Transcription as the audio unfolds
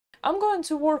I'm going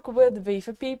to work with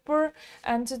wafer paper,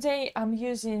 and today I'm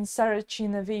using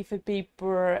Saracino wafer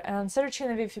paper, and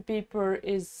Saracino wafer paper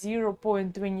is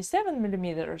 0.27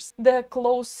 millimeters. The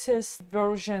closest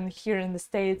version here in the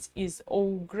States is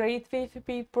O-grade wafer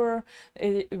paper,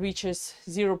 which is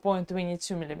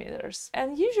 0.22 millimeters.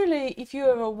 And usually if you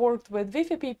ever worked with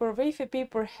wafer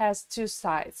paper has two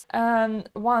sides, and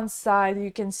one side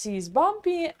you can see is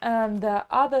bumpy and the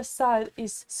other side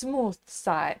is smooth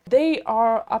side. They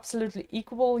are absolutely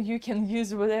equal. You can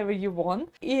use whatever you want.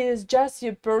 It is just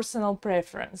your personal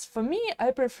preference. For me,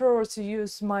 I prefer to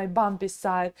use my bumpy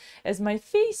side as my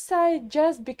face side,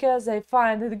 just because I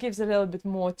find it gives a little bit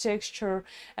more texture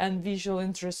and visual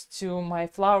interest to my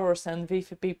flowers and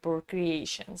wafer paper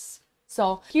creations.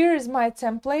 So here is my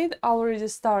template. I already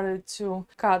started to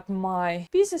cut my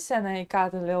pieces, and I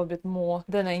cut a little bit more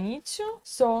than I need to.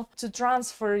 So to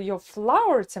transfer your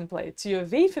flower template to your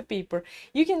wafer paper,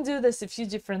 you can do this a few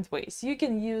different ways. You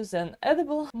can use an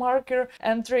edible marker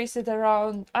and trace it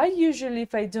around. I usually,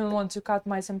 if I don't want to cut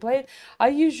my template, I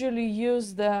usually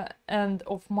use the end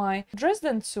of my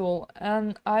Drezden tool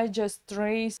and I just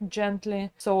trace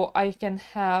gently so I can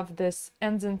have this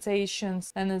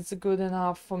indentations, and it's good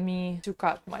enough for me to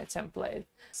cut my template.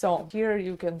 So here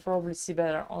you can probably see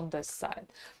better on this side.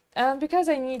 And because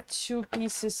I need two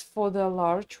pieces for the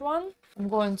large one, I'm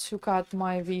going to cut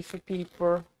my wafer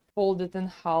paper, fold it in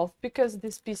half, because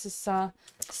these pieces are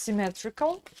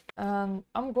symmetrical, and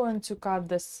I'm going to cut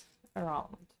this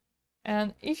around.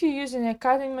 And if you're using a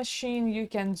cutting machine, you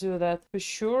can do that for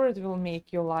sure. It will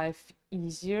make your life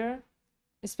easier,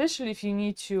 especially if you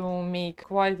need to make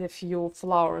quite a few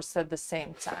flowers at the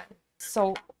same time.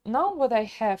 So now what I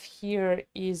have here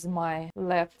is my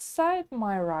left side,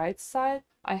 my right side.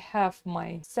 I have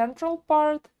my central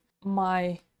part,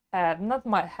 my head, not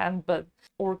my hand, but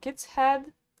orchid's head.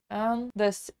 And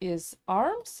this is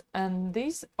arms, and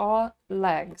these are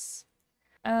legs.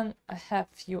 And I have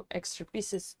a few extra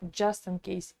pieces just in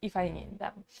case if I need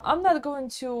them. I'm not going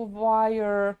to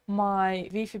wire my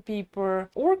wafer paper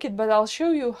orchid, but I'll show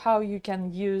you how you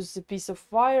can use a piece of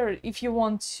wire if you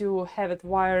want to have it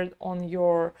wired on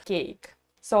your cake.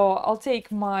 So I'll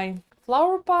take my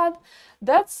flower pot.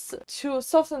 That's to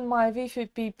soften my wafer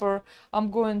paper.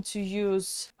 I'm going to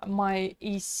use my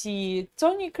AC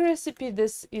Tonic recipe.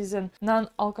 This is a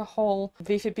non-alcohol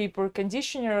wafer paper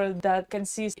conditioner that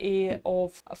consists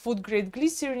of food grade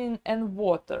glycerin and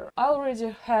water. I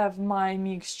already have my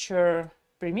mixture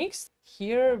pre-mixed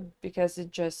here because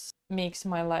it just makes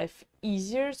my life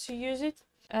easier to use it.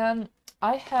 And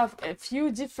I have a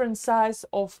few different sizes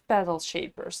of petal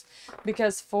shapers,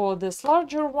 because for these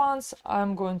larger ones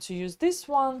I'm going to use this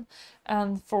one,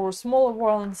 and for smaller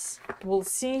ones we'll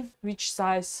see which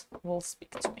size will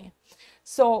speak to me.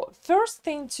 So first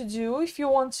thing to do, if you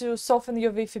want to soften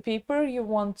your wafer paper, you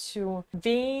want to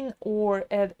vein or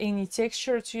add any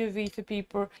texture to your wafer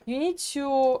paper, you need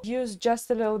to use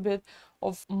just a little bit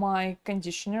of my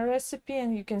conditioner recipe,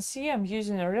 and you can see I'm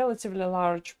using a relatively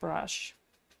large brush.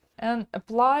 And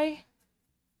apply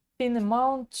thin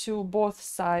amount to both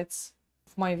sides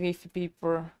of my wafer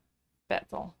paper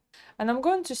petal. And I'm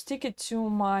going to stick it to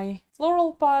my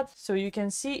floral pot, so you can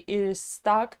see it is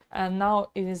stuck, and now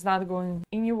it is not going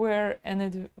anywhere, and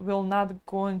it will not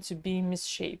going to be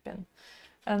misshapen.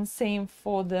 And same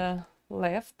for the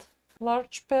left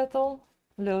large petal,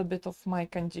 a little bit of my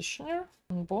conditioner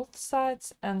on both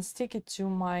sides, and stick it to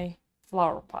my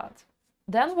flower pot.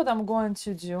 Then what I'm going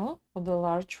to do for the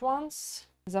large ones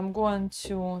is I'm going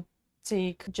to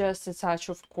take just a touch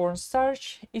of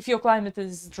cornstarch. If your climate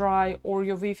is dry or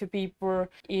your wafer paper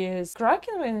is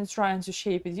cracking when you're trying to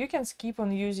shape it, you can skip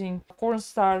on using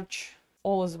cornstarch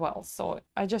all as well. So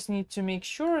I just need to make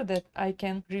sure that I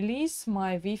can release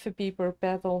my wafer paper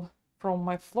petal from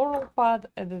my floral pot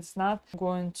and it's not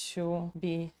going to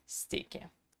be sticky.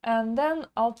 And then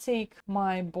I'll take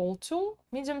my ball tool,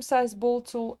 medium-sized ball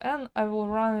tool, and I will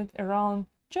run it around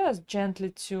just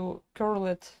gently to curl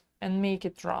it and make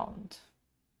it round.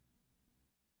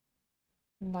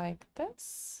 Like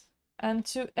this. And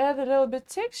to add a little bit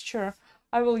texture,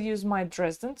 I will use my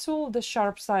Drezden tool, the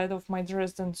sharp side of my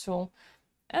Drezden tool,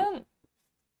 and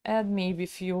add maybe a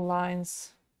few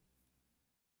lines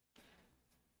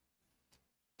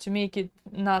to make it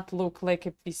not look like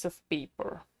a piece of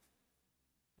paper.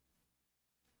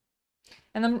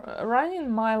 And I'm running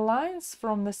my lines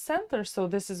from the center, so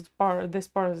this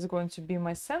part is going to be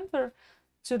my center,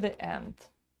 to the end.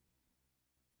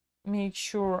 Make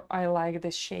sure I like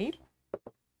the shape,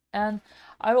 and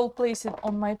I will place it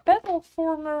on my petal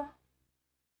former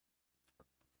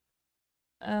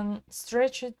and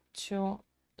stretch it to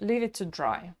leave it to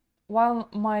dry. while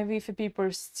my wafer paper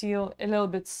is still a little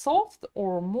bit soft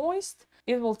or moist,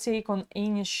 it will take on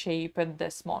any shape at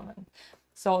this moment.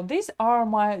 So these are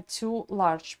my two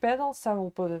large petals. I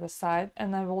will put it aside,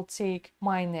 and I will take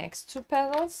my next two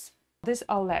petals. These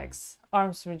are legs,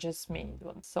 arms we just made.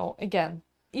 So again,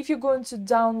 if you're going to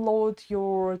download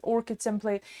your orchid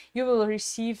template, you will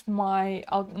receive my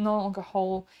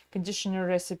non-alcohol conditioner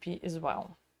recipe as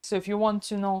well. So if you want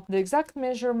to know the exact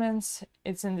measurements,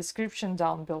 it's in the description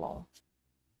down below.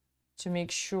 To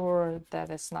make sure that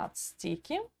it's not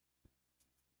sticky.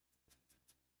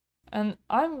 And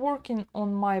I'm working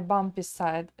on my bumpy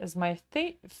side as my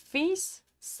face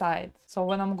side. So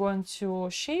when I'm going to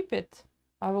shape it,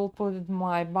 I will put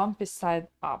my bumpy side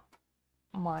up,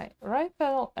 my right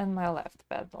petal and my left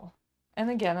petal. And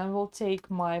again, I will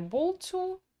take my ball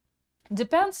tool.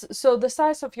 Depends, so the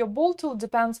size of your ball tool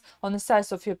depends on the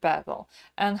size of your petal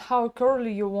and how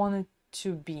curly you want it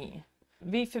to be.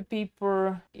 Wafer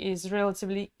paper is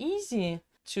relatively easy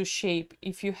to shape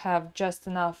if you have just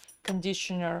enough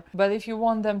conditioner, but if you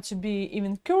want them to be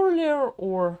even curlier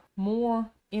or more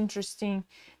interesting,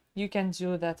 you can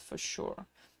do that for sure.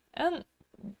 And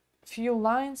few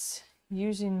lines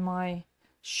using my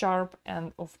sharp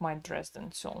end of my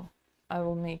Drezden tool. I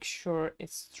will make sure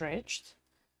it's stretched,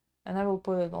 and I will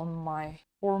put it on my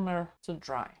former to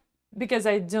dry, because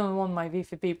I don't want my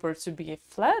wafer paper to be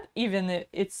flat, even if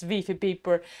it's wafer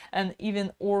paper, and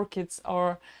even orchids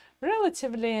are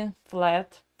relatively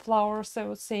flat flowers, I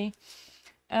would say.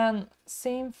 And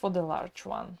same for the large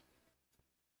one.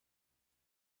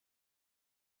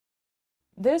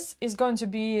 This is going to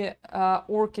be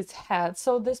orchid's head,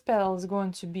 so this petal is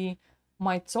going to be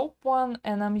my top one,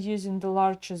 and I'm using the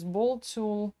largest ball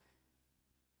tool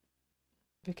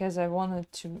because I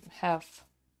wanted to have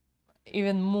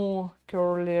even more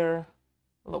curlier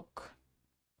look.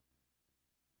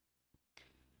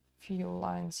 Few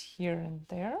lines here and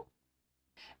there.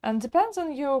 And depends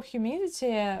on your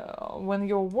humidity. When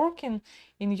you're working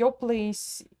in your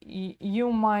place,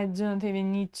 you might don't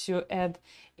even need to add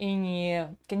any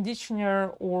conditioner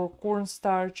or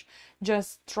cornstarch.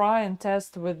 Just try and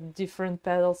test with different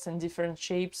petals and different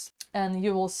shapes, and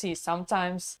you will see.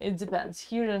 Sometimes it depends.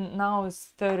 Here and now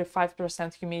it's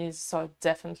 35% humidity, so I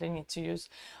definitely need to use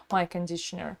my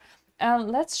conditioner. And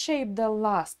let's shape the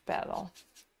last petal.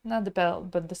 Not the petal,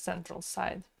 but the central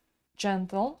side.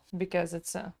 Gentle, because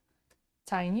it's a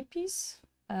tiny piece,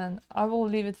 and I will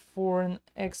leave it for an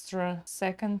extra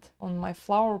second on my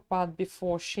flower pot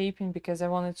before shaping, because I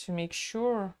wanted to make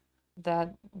sure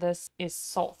that this is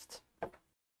soft.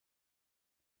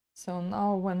 So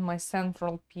now when my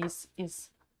central piece is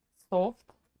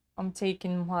soft, I'm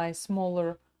taking my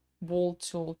smaller ball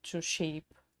tool to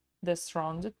shape the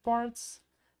surrounded parts,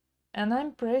 and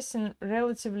I'm pressing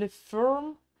relatively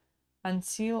firm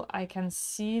until I can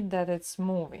see that it's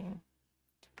moving.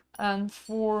 And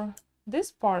for these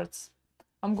parts,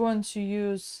 I'm going to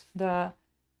use the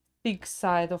thick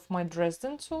side of my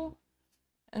Drezden tool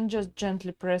and just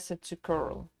gently press it to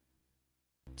curl.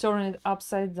 Turn it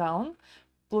upside down,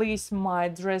 place my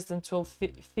Drezden tool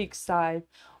thick side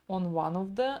on one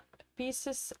of the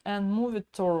pieces and move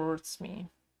it towards me.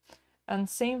 And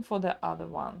same for the other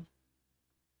one.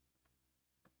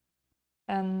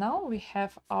 And now we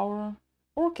have our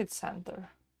orchid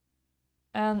center.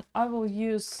 And I will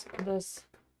use this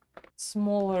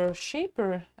smaller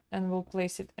shaper and will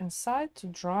place it inside to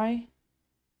dry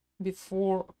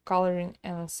before coloring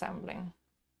and assembling.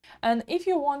 And if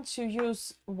you want to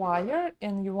use wire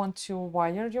and you want to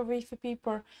wire your wafer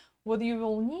paper, what you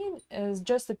will need is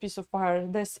just a piece of wire.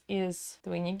 This is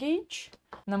 20 gauge,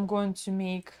 and I'm going to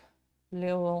make a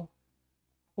little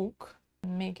hook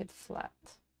and make it flat.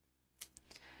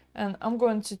 And I'm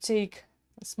going to take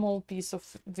a small piece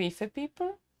of wafer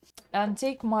paper and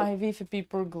take my wafer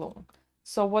paper glue.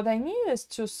 So what I need is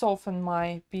to soften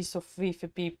my piece of wafer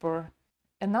paper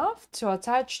enough to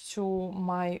attach to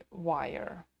my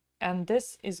wire. And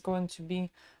this is going to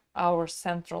be our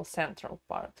central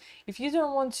part. If you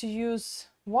don't want to use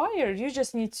wire, you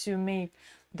just need to make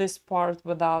this part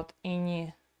without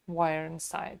any wire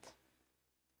inside.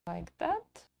 Like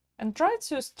that. And try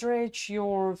to stretch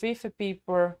your wafer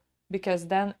paper, because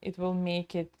then it will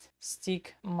make it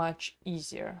stick much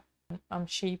easier. I'm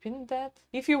shaping that.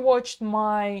 If you watched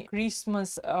my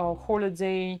Christmas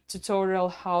holiday tutorial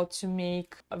how to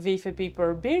make wafer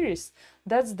paper berries,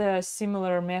 that's the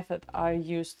similar method I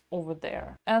used over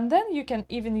there. And then you can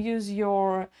even use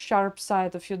your sharp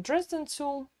side of your Drezden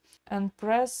tool and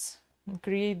press and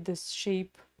create this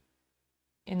shape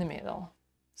in the middle.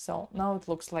 So now it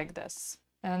looks like this.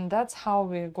 And that's how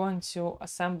we're going to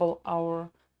assemble our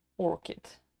orchid.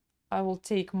 I will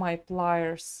take my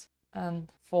pliers and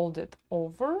fold it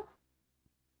over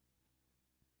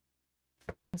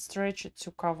and stretch it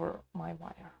to cover my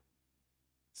wire.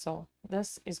 So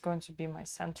this is going to be my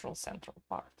central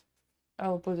part.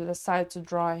 I'll put it aside to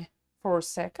dry for a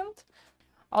second.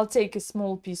 I'll take a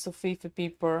small piece of wafer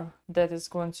paper that is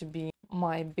going to be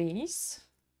my base.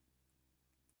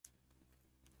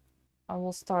 I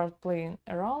will start playing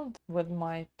around with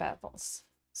my petals.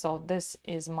 So this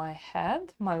is my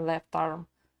head, my left arm,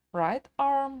 right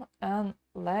arm, and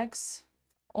legs.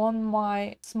 On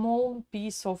my small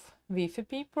piece of wafer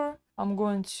paper, I'm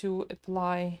going to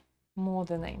apply more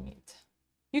than I need.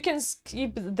 You can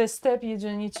skip the step, you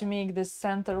don't need to make the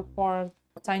center part,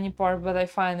 tiny part, but I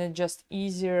find it just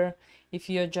easier if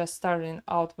you're just starting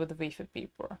out with wafer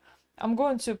paper. I'm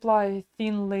going to apply a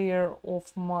thin layer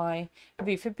of my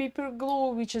wafer paper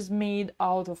glue, which is made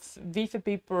out of wafer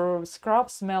paper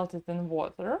scraps melted in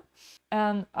water.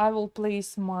 And I will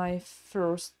place my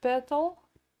first petal,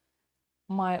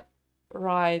 my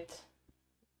right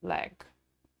leg,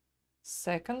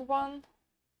 second one,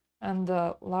 and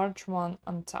the large one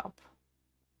on top.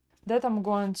 Then I'm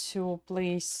going to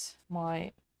place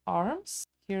my arms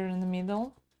here in the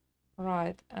middle,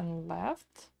 right and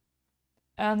left.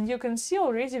 And you can see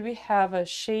already we have a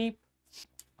shape,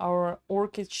 our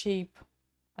orchid shape,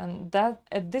 and that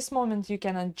at this moment you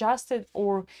can adjust it,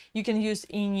 or you can use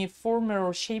any former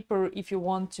or shaper if you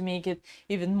want to make it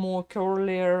even more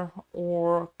curlier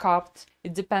or cupped.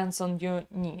 It depends on your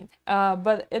need.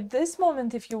 But at this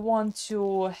moment, if you want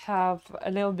to have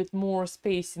a little bit more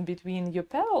space in between your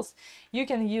petals, you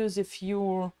can use a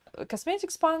few cosmetic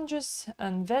sponges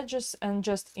and wedges and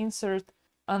just insert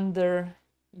under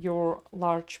your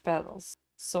large petals.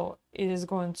 So it is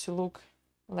going to look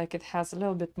like it has a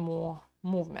little bit more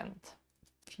movement,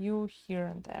 few here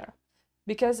and there.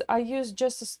 Because I use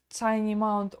just a tiny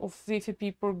amount of wafer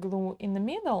paper glue in the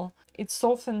middle, it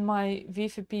softened my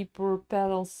wafer paper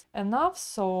petals enough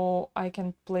so I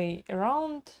can play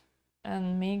around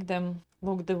and make them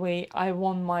look the way I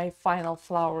want my final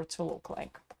flower to look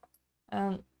like.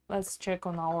 And let's check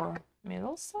on our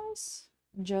middle size.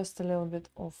 Just a little bit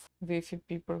of wafer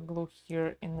paper glue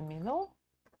here in the middle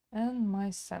and my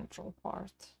central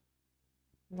part,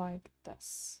 like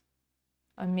this.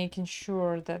 I'm making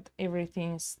sure that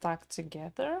everything is stuck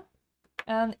together.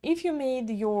 And if you made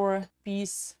your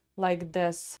piece like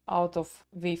this out of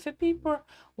wafer paper,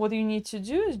 what you need to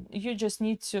do is you just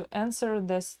need to insert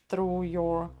this through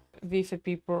your wafer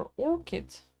paper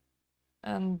orchid,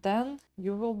 and then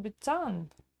you will be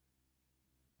done.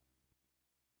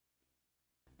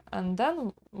 And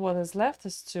then what is left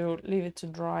is to leave it to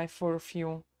dry for a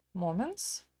few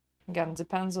moments. Again,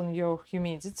 depends on your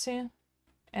humidity.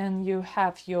 And you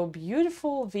have your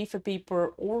beautiful wafer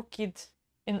paper orchid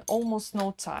in almost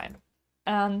no time.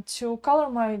 And to color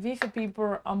my wafer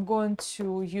paper, I'm going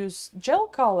to use gel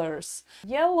colors,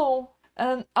 yellow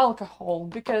and alcohol,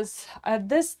 because at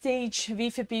this stage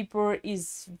wafer paper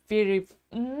is very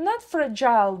not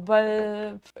fragile,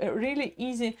 but really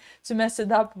easy to mess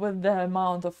it up with the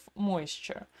amount of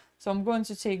moisture. So I'm going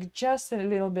to take just a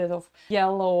little bit of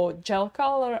yellow gel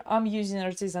color. I'm using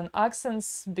Artisan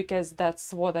Accents because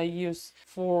that's what I use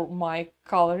for my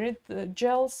colored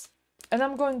gels. And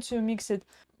I'm going to mix it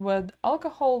with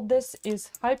alcohol. This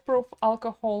is high-proof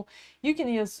alcohol. You can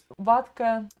use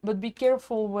vodka, but be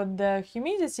careful with the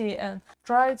humidity and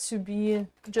try to be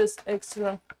just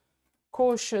extra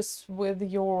cautious with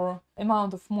your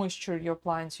amount of moisture you're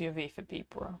applying to your wafer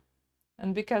paper.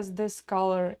 And because this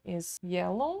color is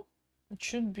yellow, it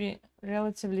should be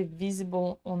relatively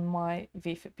visible on my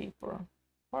wafer paper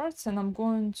parts, and I'm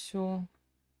going to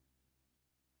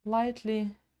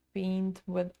lightly paint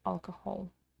with alcohol.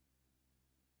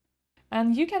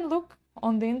 And you can look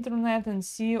on the internet and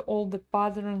see all the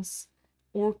patterns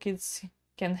orchids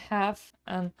can have,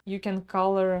 and you can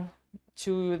color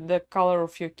to the color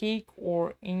of your cake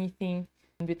or anything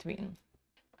in between.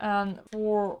 And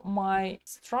for my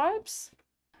stripes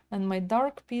and my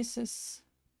dark pieces,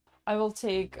 I will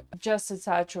take just a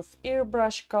touch of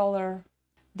airbrush color.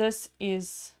 This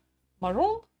is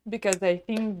maroon because I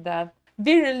think that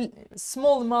very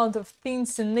small amount of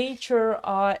things in nature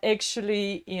are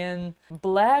actually in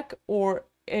black or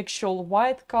actual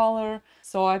white color.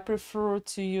 So I prefer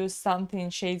to use something in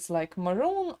shades like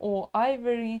maroon or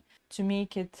ivory to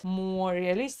make it more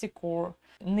realistic or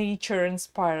nature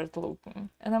inspired looking.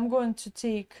 And I'm going to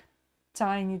take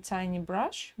tiny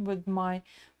brush with my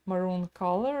maroon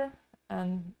color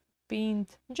and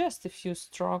paint just a few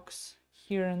strokes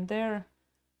here and there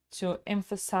to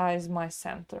emphasize my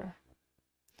center.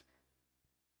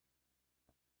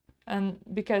 And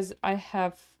because I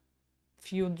have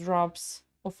few drops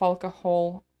of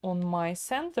alcohol on my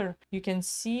center, you can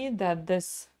see that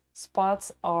these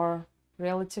spots are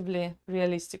relatively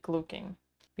realistic looking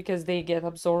because they get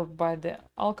absorbed by the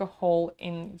alcohol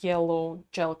in yellow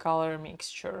gel color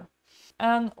mixture.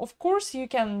 And of course you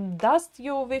can dust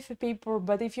your wafer paper,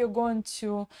 but if you're going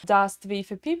to dust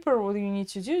wafer paper, what you need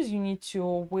to do is you need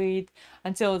to wait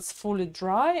until it's fully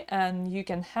dry and you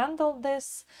can handle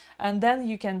this, and then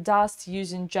you can dust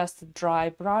using just a dry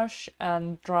brush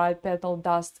and dry petal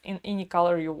dust in any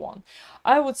color you want.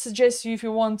 I would suggest you, if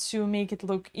you want to make it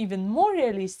look even more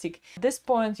realistic, at this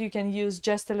point you can use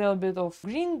just a little bit of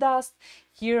green dust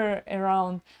here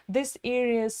around these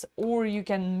areas, or you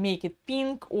can make it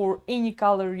pink or any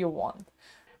color you want.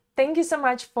 Thank you so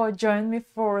much for joining me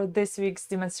for this week's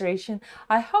demonstration.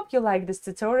 I hope you like this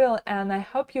tutorial, and I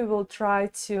hope you will try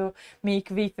to make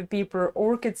wafer paper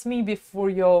orchids maybe for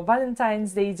your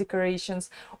Valentine's Day decorations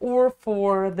or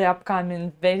for the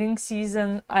upcoming wedding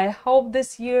season. I hope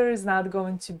this year is not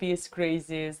going to be as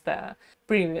crazy as the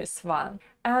previous one.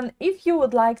 And if you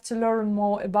would like to learn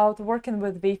more about working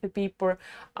with wafer paper,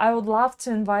 I would love to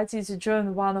invite you to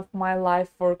join one of my live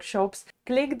workshops.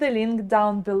 Click the link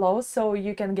down below so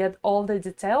you can get all the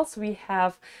details. We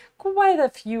have quite a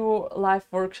few live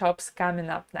workshops coming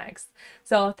up next.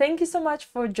 So thank you so much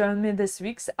for joining me this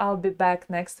week. I'll be back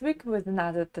next week with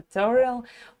another tutorial.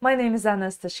 My name is Anna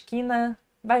Stashkina.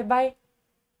 Bye bye.